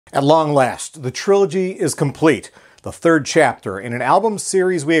At long last, the trilogy is complete. The third chapter in an album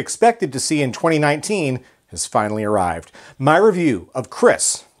series we expected to see in 2019 has finally arrived. My review of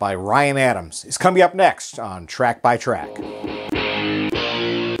Chris by Ryan Adams is coming up next on Track by Track.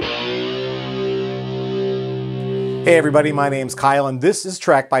 Hey everybody, my name's Kyle and this is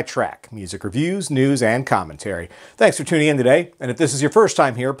Track by Track, music reviews, news, and commentary. Thanks for tuning in today, and if this is your first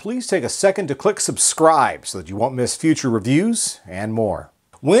time here, please take a second to click subscribe so that you won't miss future reviews and more.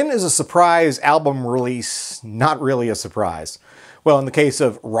 When is a surprise album release not really a surprise? Well, in the case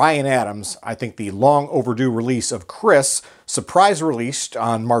of Ryan Adams, I think the long overdue release of Chris, surprise released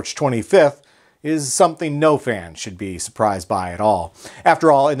on March 25th, is something no fan should be surprised by at all.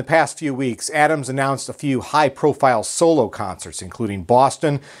 After all, in the past few weeks, Adams announced a few high-profile solo concerts, including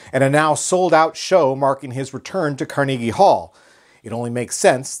Boston, and a now sold-out show marking his return to Carnegie Hall. It only makes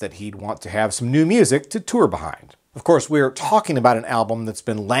sense that he'd want to have some new music to tour behind. Of course, we're talking about an album that's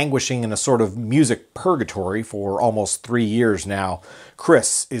been languishing in a sort of music purgatory for almost 3 years now.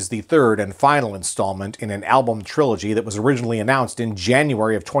 Chris is the third and final installment in an album trilogy that was originally announced in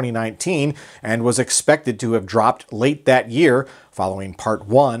January of 2019 and was expected to have dropped late that year, following Part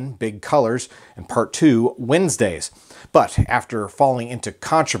 1, Big Colors, and Part 2, Wednesdays. But after falling into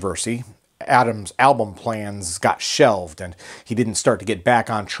controversy, Adams' album plans got shelved, and he didn't start to get back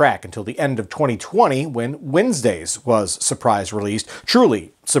on track until the end of 2020 when Wednesdays was surprise released,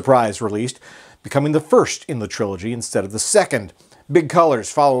 truly surprise released, becoming the first in the trilogy instead of the second. Big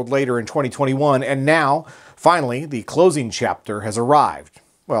Colors followed later in 2021, and now, finally, the closing chapter has arrived.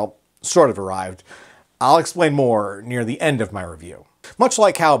 Well, sort of arrived. I'll explain more near the end of my review. Much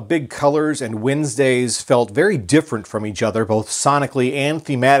like how Big Colors and Wednesdays felt very different from each other, both sonically and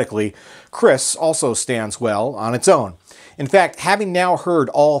thematically, Chris also stands well on its own. In fact, having now heard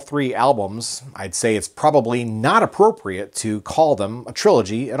all three albums, I'd say it's probably not appropriate to call them a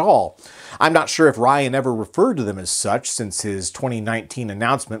trilogy at all. I'm not sure if Ryan ever referred to them as such, since his 2019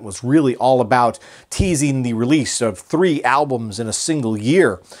 announcement was really all about teasing the release of 3 albums in a single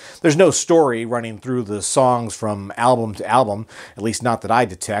year. There's no story running through the songs from album to album, at least not that I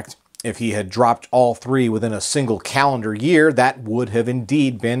detect. If he had dropped all 3 within a single calendar year, that would have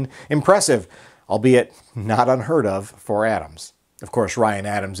indeed been impressive, albeit not unheard of for Adams. Of course, Ryan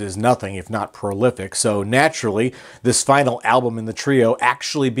Adams is nothing if not prolific, so naturally, this final album in the trio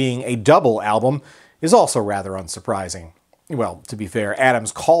actually being a double album is also rather unsurprising. Well, to be fair,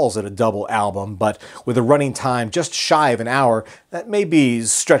 Adams calls it a double album, but with a running time just shy of an hour, that may be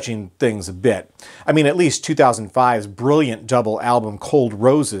stretching things a bit. I mean, at least 2005's brilliant double album Cold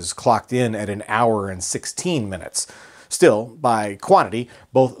Roses clocked in at an hour and 16 minutes. Still, by quantity,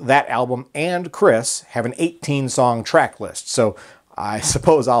 both that album and Chris have an 18-song track list, so I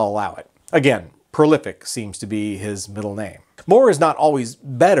suppose I'll allow it. Again, prolific seems to be his middle name. More is not always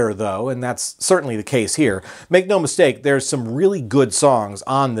better, though, and that's certainly the case here. Make no mistake, there's some really good songs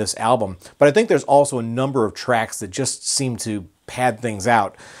on this album, but I think there's also a number of tracks that just seem to pad things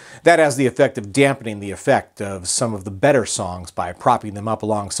out. That has the effect of dampening the effect of some of the better songs by propping them up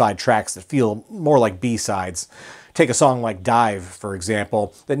alongside tracks that feel more like B-sides. Take a song like Dive, for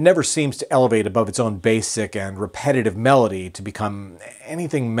example, that never seems to elevate above its own basic and repetitive melody to become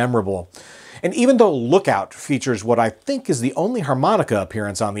anything memorable. And even though Lookout features what I think is the only harmonica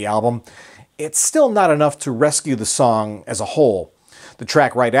appearance on the album, it's still not enough to rescue the song as a whole. The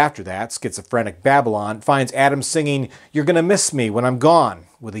track right after that, Schizophrenic Babylon, finds Adams singing "You're Gonna Miss Me When I'm Gone"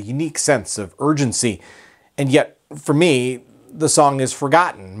 with a unique sense of urgency. And yet, for me, the song is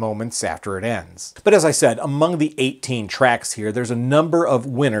forgotten moments after it ends. But as I said, among the 18 tracks here, there's a number of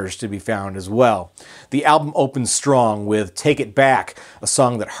winners to be found as well. The album opens strong with Take It Back, a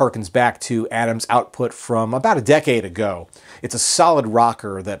song that harkens back to Adams' output from about a decade ago. It's a solid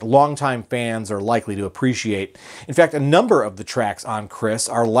rocker that longtime fans are likely to appreciate. In fact, a number of the tracks on Chris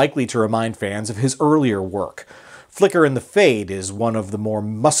are likely to remind fans of his earlier work. Flicker in the Fade is one of the more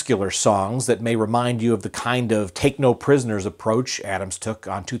muscular songs that may remind you of the kind of take-no-prisoners approach Adams took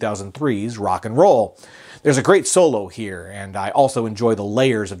on 2003's Rock and Roll. There's a great solo here, and I also enjoy the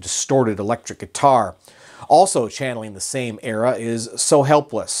layers of distorted electric guitar. Also channeling the same era is So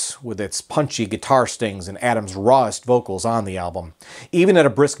Helpless, with its punchy guitar stings and Adams' rawest vocals on the album. Even at a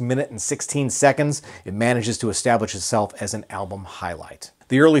brisk minute and 16 seconds, it manages to establish itself as an album highlight.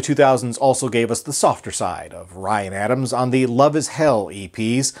 The early 2000s also gave us the softer side of Ryan Adams on the Love Is Hell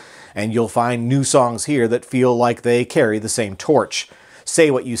EPs, and you'll find new songs here that feel like they carry the same torch.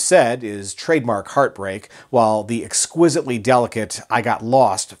 Say What You Said is trademark heartbreak, while the exquisitely delicate I Got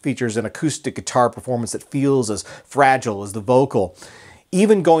Lost features an acoustic guitar performance that feels as fragile as the vocal.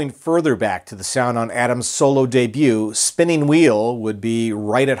 Even going further back to the sound on Adams' solo debut, Spinning Wheel would be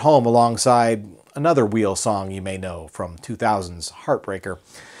right at home alongside another Wheel song you may know from 2000's Heartbreaker.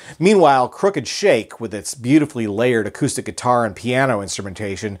 Meanwhile, Crooked Shake, with its beautifully layered acoustic guitar and piano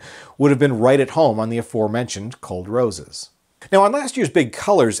instrumentation, would have been right at home on the aforementioned Cold Roses. Now, on last year's Big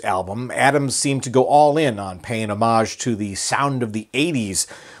Colors album, Adams seemed to go all in on paying homage to the sound of the 80s.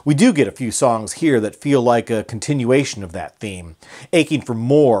 We do get a few songs here that feel like a continuation of that theme. Aching for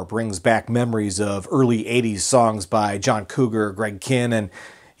More brings back memories of early 80s songs by John Cougar, Greg Kihn, and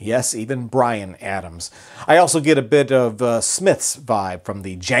yes, even Bryan Adams. I also get a bit of Smith's vibe from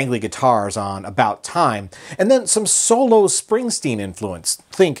the jangly guitars on About Time, and then some solo Springsteen influence.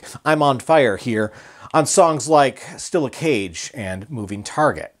 Think I'm on Fire here, on songs like Still a Cage and Moving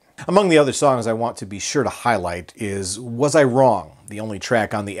Target. Among the other songs I want to be sure to highlight is Was I Wrong?, the only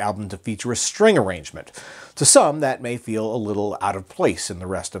track on the album to feature a string arrangement. To some, that may feel a little out of place in the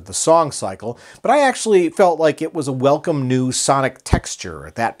rest of the song cycle, but I actually felt like it was a welcome new sonic texture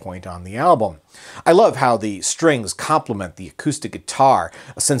at that point on the album. I love how the strings complement the acoustic guitar,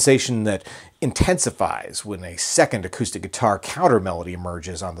 a sensation that intensifies when a second acoustic guitar counter melody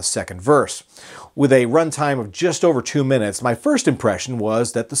emerges on the second verse. With a runtime of just over 2 minutes, my first impression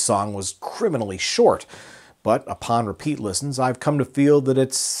was that the song was criminally short. But upon repeat listens, I've come to feel that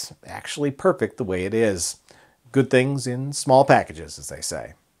it's actually perfect the way it is. Good things in small packages, as they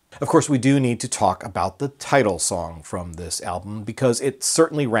say. Of course, we do need to talk about the title song from this album because it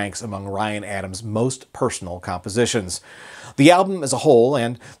certainly ranks among Ryan Adams' most personal compositions. The album as a whole,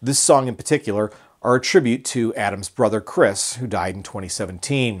 and this song in particular, are a tribute to Adams' brother Chris, who died in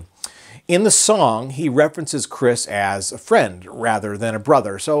 2017. In the song, he references Chris as a friend rather than a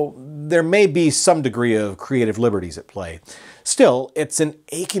brother, so there may be some degree of creative liberties at play. Still, it's an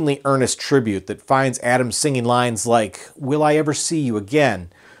achingly earnest tribute that finds Adams singing lines like, "Will I ever see you again?"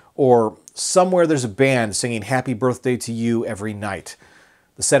 or "Somewhere there's a band singing happy birthday to you every night."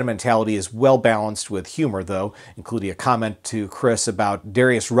 The sentimentality is well balanced with humor, though, including a comment to Chris about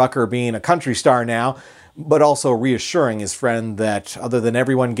Darius Rucker being a country star now, but also reassuring his friend that other than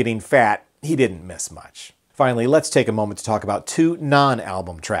everyone getting fat, he didn't miss much. Finally, let's take a moment to talk about 2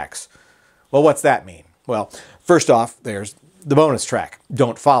 non-album tracks. Well, what's that mean? Well, first off, there's the bonus track,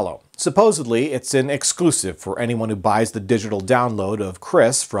 Don't Follow. Supposedly, it's an exclusive for anyone who buys the digital download of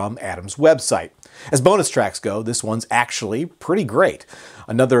Chris from Adams' website. As bonus tracks go, this one's actually pretty great.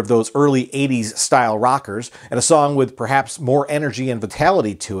 Another of those early 80s style rockers, and a song with perhaps more energy and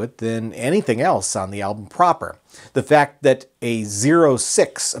vitality to it than anything else on the album proper. The fact that a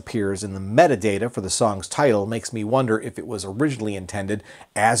 06 appears in the metadata for the song's title makes me wonder if it was originally intended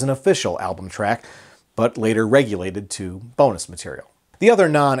as an official album track, but later regulated to bonus material. The other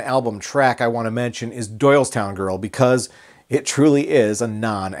non-album track I want to mention is Doylestown Girl because it truly is a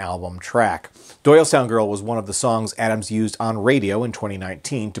non-album track. Doylestown Girl was one of the songs Adams used on radio in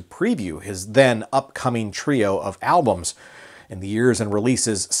 2019 to preview his then upcoming trio of albums. In the years and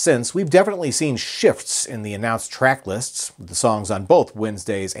releases since, we've definitely seen shifts in the announced track lists, with the songs on both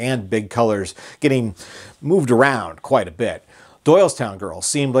Wednesdays and Big Colors getting moved around quite a bit. Doylestown Girl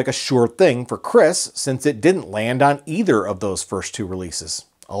seemed like a sure thing for Chris since it didn't land on either of those first 2 releases.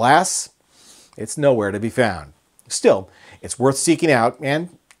 Alas, it's nowhere to be found. Still, it's worth seeking out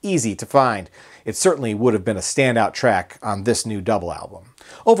and easy to find. It certainly would have been a standout track on this new double album.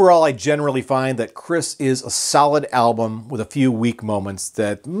 Overall, I generally find that Chris is a solid album with a few weak moments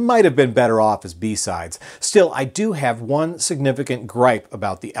that might have been better off as B-sides. Still, I do have one significant gripe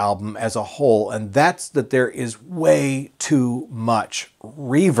about the album as a whole, and that's that there is way too much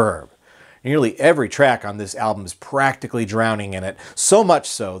reverb. Nearly every track on this album is practically drowning in it, so much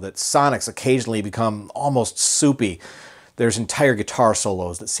so that sonics occasionally become almost soupy. There's entire guitar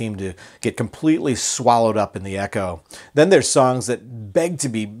solos that seem to get completely swallowed up in the echo. Then there's songs that beg to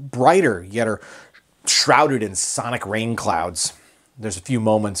be brighter, yet are shrouded in sonic rain clouds. There's a few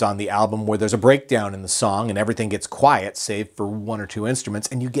moments on the album where there's a breakdown in the song and everything gets quiet, save for 1 or 2 instruments,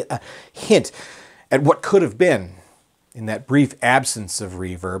 and you get a hint at what could have been. In that brief absence of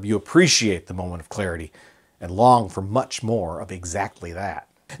reverb, you appreciate the moment of clarity and long for much more of exactly that.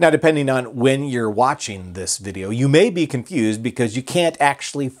 Now, depending on when you're watching this video, you may be confused because you can't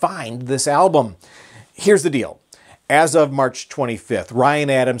actually find this album. Here's the deal. As of March 25th, Ryan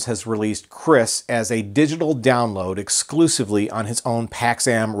Adams has released Chris as a digital download exclusively on his own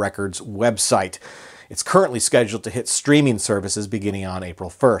Paxam Records website. It's currently scheduled to hit streaming services beginning on April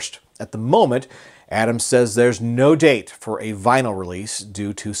 1st. At the moment, Adams says there's no date for a vinyl release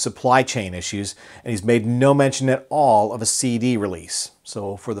due to supply chain issues, and he's made no mention at all of a CD release.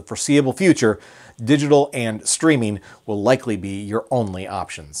 So for the foreseeable future, digital and streaming will likely be your only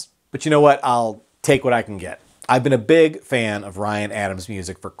options. But you know what? I'll take what I can get. I've been a big fan of Ryan Adams'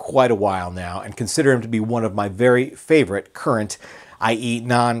 music for quite a while now and consider him to be one of my very favorite current, i.e.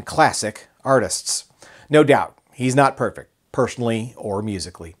 non-classic, artists. No doubt, he's not perfect, personally or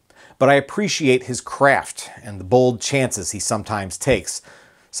musically. But I appreciate his craft and the bold chances he sometimes takes.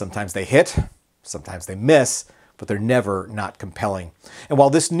 Sometimes they hit, sometimes they miss, but they're never not compelling. And while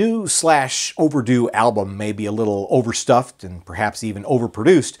this new/overdue album may be a little overstuffed and perhaps even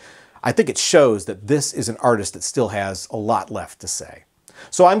overproduced, I think it shows that this is an artist that still has a lot left to say.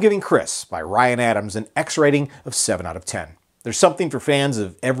 So I'm giving Chris by Ryan Adams an X rating of 7 out of 10. There's something for fans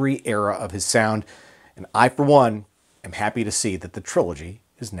of every era of his sound, and I, for one, am happy to see that the trilogy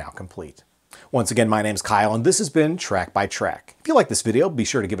is now complete. Once again, my name's Kyle, and this has been Track by Track. If you like this video, be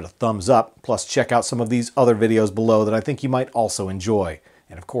sure to give it a thumbs up, plus check out some of these other videos below that I think you might also enjoy.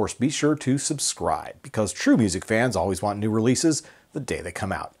 And of course, be sure to subscribe, because true music fans always want new releases the day they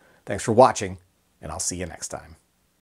come out. Thanks for watching, and I'll see you next time.